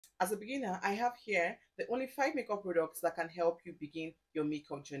As a beginner, I have here the only 5 makeup products that can help you begin your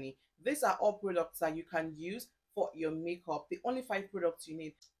makeup journey. These are all products that you can use for your makeup. The only 5 products you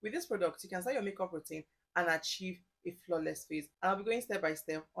need. With these products, you can start your makeup routine and achieve a flawless face. And I'll be going step by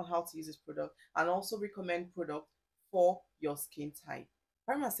step on how to use this product and also recommend products for your skin type.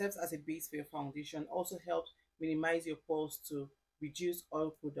 Primer serves as a base for your foundation, also helps minimize your pores to reduce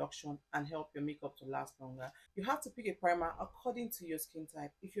oil production and help your makeup to last longer. You have to pick a primer according to your skin type.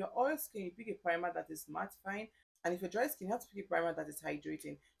 If you're oil skin, you pick a primer that is mattifying, and if you're dry skin, you have to pick a primer that is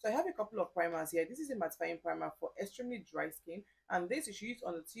hydrating. So I have a couple of primers here. This is a mattifying primer for extremely dry skin, and this is used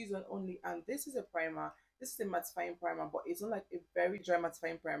on the T-zone only. And this is a primer. This is a mattifying primer, but it's not like a very dry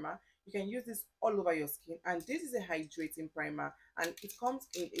mattifying primer. You can use this all over your skin. And this is a hydrating primer, and it comes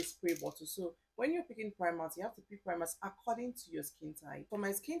in a spray bottle. So when you're picking primers, you have to pick primers according to your skin type. For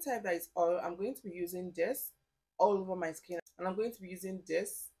my skin type that is oil, I'm going to be using this all over my skin, and I'm going to be using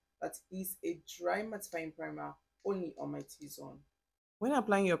this that is a dry mattifying primer only on my T-zone. When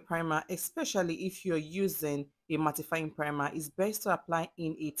applying your primer, especially if you're using a mattifying primer, it's best to apply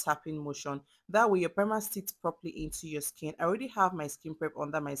in a tapping motion. That way your primer sits properly into your skin. I already have my skin prep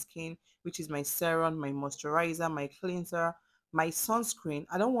under my skin, which is my serum, my moisturizer, my cleanser, my sunscreen.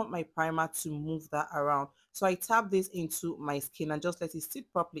 I don't want my primer to move that around. So I tap this into my skin and just let it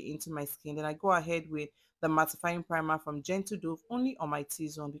sit properly into my skin. Then I go ahead with the mattifying primer from Gentle Dove only on my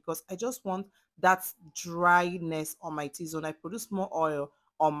T-zone because I just want that dryness on my T-zone. I produce more oil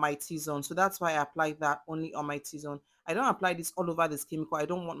on my T-zone, so that's why I apply that only on my T-zone. I don't apply this all over the skin because I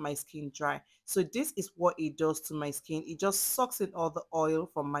don't want my skin dry. So this is what it does to my skin. It just sucks in all the oil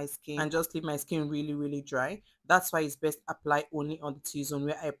from my skin and just leave my skin really dry. That's why it's best apply only on the T-zone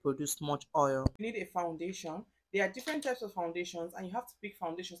where I produce much oil. You need a foundation. There are different types of foundations, and you have to pick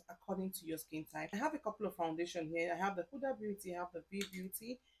foundations according to your skin type. I have a couple of foundations here. I have the Huda Beauty, I have the V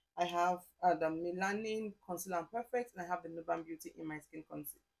Beauty, I have the Melanin Concealer and Perfect, and I have the Nuban Beauty in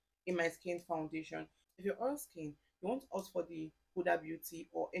my skin foundation. If you're oil skin, you want to opt for the Huda Beauty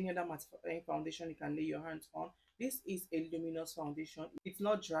or any other mattifying foundation you can lay your hands on. This is a luminous foundation. It's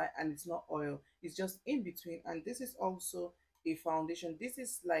not dry and it's not oil. It's just in between. And this is also a foundation. This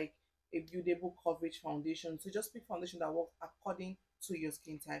is like a buildable coverage foundation. So just pick foundation that works according to your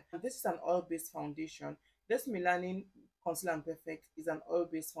skin type. And this is an oil-based foundation. This Melanin Concealer and Perfect is an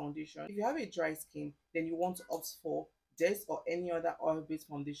oil-based foundation. If you have a dry skin, then you want to opt for this or any other oil-based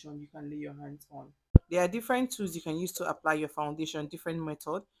foundation you can lay your hands on. There are different tools you can use to apply your foundation, different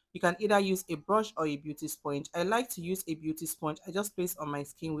method. You can either use a brush or a beauty sponge. I like to use a beauty sponge. I just place on my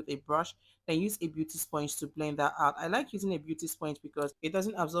skin with a brush, then use a beauty sponge to blend that out. I like using a beauty sponge because it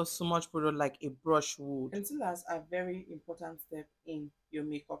doesn't absorb so much product like a brush would. Concealers are very important step in your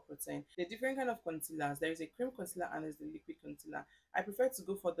makeup routine. There are different kind of concealers. There is a cream concealer and there's the liquid concealer. I prefer to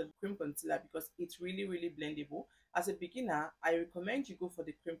go for the cream concealer because it's really blendable. As a beginner, I recommend you go for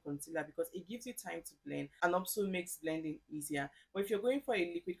the cream concealer because it gives you time to blend and also makes blending easier. But if you're going for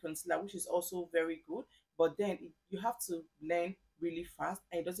a liquid concealer, which is also very good, but then you have to blend really fast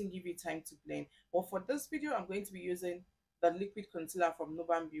and it doesn't give you time to blend. But for this video, I'm going to be using the liquid concealer from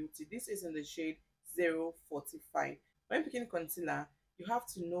Nuban Beauty. This is in the shade 045. When picking concealer, you have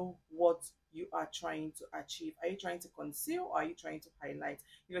to know what you are trying to achieve. Are you trying to conceal or are you trying to highlight?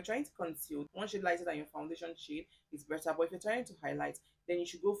 If you're trying to conceal, one shade lighter than your foundation shade is better. But if you're trying to highlight, then you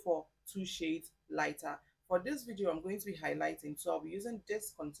should go for 2 shades lighter. For this video, I'm going to be highlighting, so I'll be using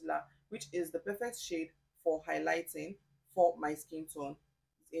this concealer, which is the perfect shade for highlighting for my skin tone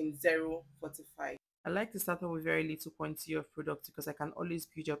in 045. I like to start off with very little quantity of product because I can always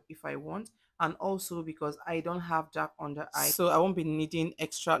build up if I want, and also because I don't have dark under eyes, so I won't be needing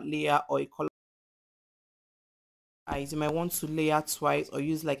extra layer or a color eyes. You might want to layer twice or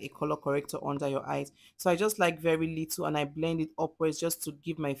use like a color corrector under your eyes. So I just like very little and I blend it upwards just to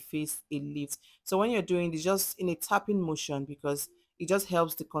give my face a lift. So when you're doing this, just in a tapping motion because it just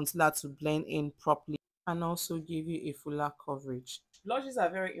helps the concealer to blend in properly and also give you a fuller coverage. Blushes are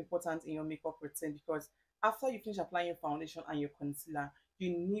very important in your makeup routine because after you finish applying your foundation and your concealer,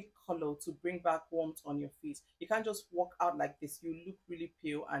 you need color to bring back warmth on your face. You can't just walk out like this. You look really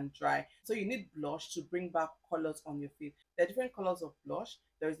pale and dry. So you need blush to bring back colors on your face. There are different colors of blush.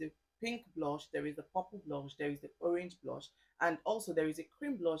 There is the pink blush, there is the purple blush, there is the orange blush, and also there is a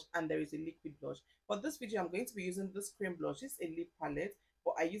cream blush and there is a liquid blush. For this video, I'm going to be using this cream blush. This is a lip palette,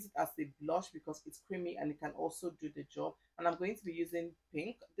 but I use it as a blush because it's creamy and it can also do the job. And I'm going to be using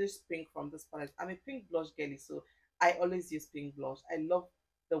pink, this pink from this palette. I'm a pink blush girly, so I always use pink blush. I love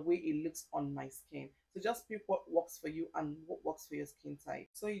the way it looks on my skin. So just pick what works for you and what works for your skin type.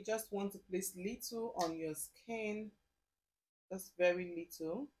 So you just want to place little on your skin, just very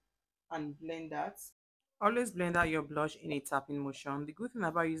little. and blend that. Always blend out your blush in a tapping motion. The good thing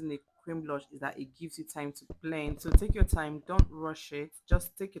about using a cream blush is that it gives you time to blend. So take your time, don't rush it.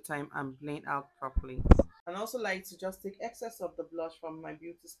 Just take your time and blend out properly. And also like to just take excess of the blush from my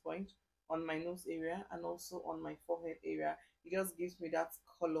beauty sponge on my nose area and also on my forehead area. It just gives me that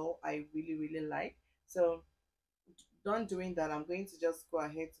color I really like. So done doing that, I'm going to just go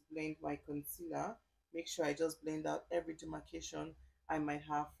ahead to blend my concealer. Make sure I just blend out every demarcation I might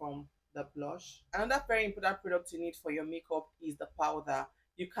have from the blush. Another very important product you need for your makeup is the powder.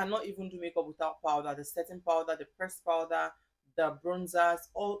 You cannot even do makeup without powder. The setting powder, the pressed powder, the bronzers,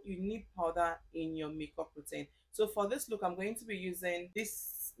 all you need powder in your makeup routine. So for this look, I'm going to be using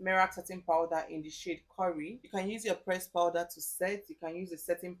this Merac setting powder in the shade Curry. You can use your pressed powder to set. You can use the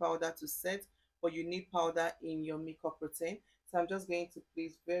setting powder to set, but you need powder in your makeup routine. So I'm just going to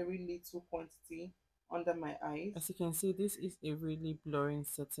place very little quantity under my eyes. As you can see, this is a really blurring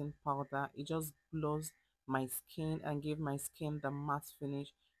setting powder. It just blurs my skin and give my skin the matte finish.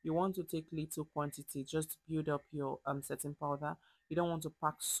 You want to take little quantity just to build up your setting powder. You don't want to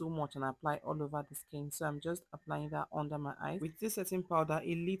pack so much and apply all over the skin. So I'm just applying that under my eyes. With this setting powder,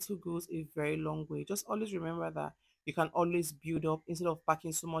 a little goes a very long way. Just always remember that you can always build up instead of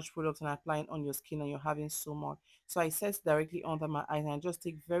packing so much product and applying on your skin and you're having so much. So I set directly under my eyes and I just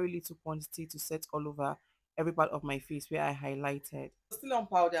take very little quantity to set all over every part of my face where I highlighted. Still on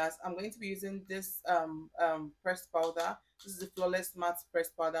powders, I'm going to be using this pressed powder. This is the Flawless Matte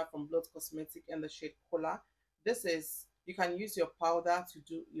Pressed Powder from Blood Cosmetic in the shade Cola. This is, you can use your powder to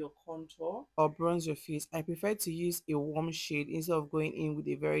do your contour or bronze your face. I prefer to use a warm shade instead of going in with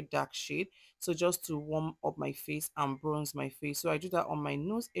a very dark shade. So just to warm up my face and bronze my face. So I do that on my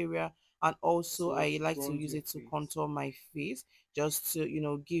nose area, and also I like to use it to contour my face, just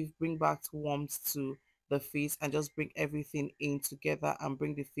to bring back warmth to the face and just bring everything in together and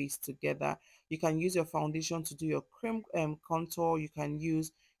bring the face together. You can use your foundation to do your cream contour. You can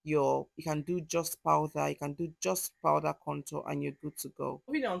use you can do just powder, you can do just powder contour, and you're good to go.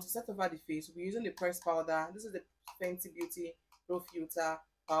 Moving on to set over the face, we'll be using the pressed powder. This is the Fenty Beauty Pro Filter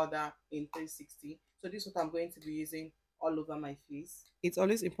powder in 360. So this is what I'm going to be using all over my face. It's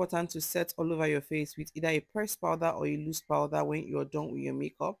always important to set all over your face with either a pressed powder or a loose powder when you're done with your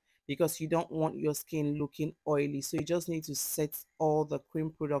makeup, because you don't want your skin looking oily. So you just need to set all the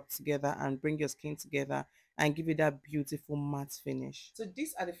cream products together and bring your skin together and give it that beautiful matte finish. So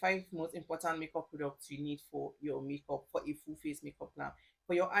these are the 5 most important makeup products you need for your makeup, for a full face makeup plan.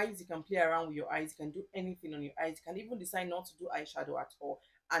 For your eyes, you can play around with your eyes. You can do anything on your eyes. You can even decide not to do eyeshadow at all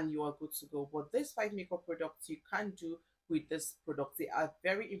and you are good to go. But these 5 makeup products you can do with this product. They are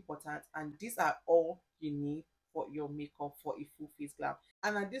very important and these are all you need for your makeup for a full face glam.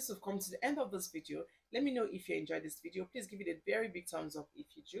 And this will come to the end of this video. Let me know if you enjoyed this video. Please give it a very big thumbs up if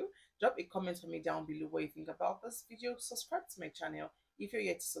you do. Drop a comment for me down below what you think about this video. Subscribe to my channel if you're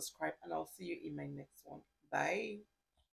yet to subscribe, and I'll see you in my next one. Bye.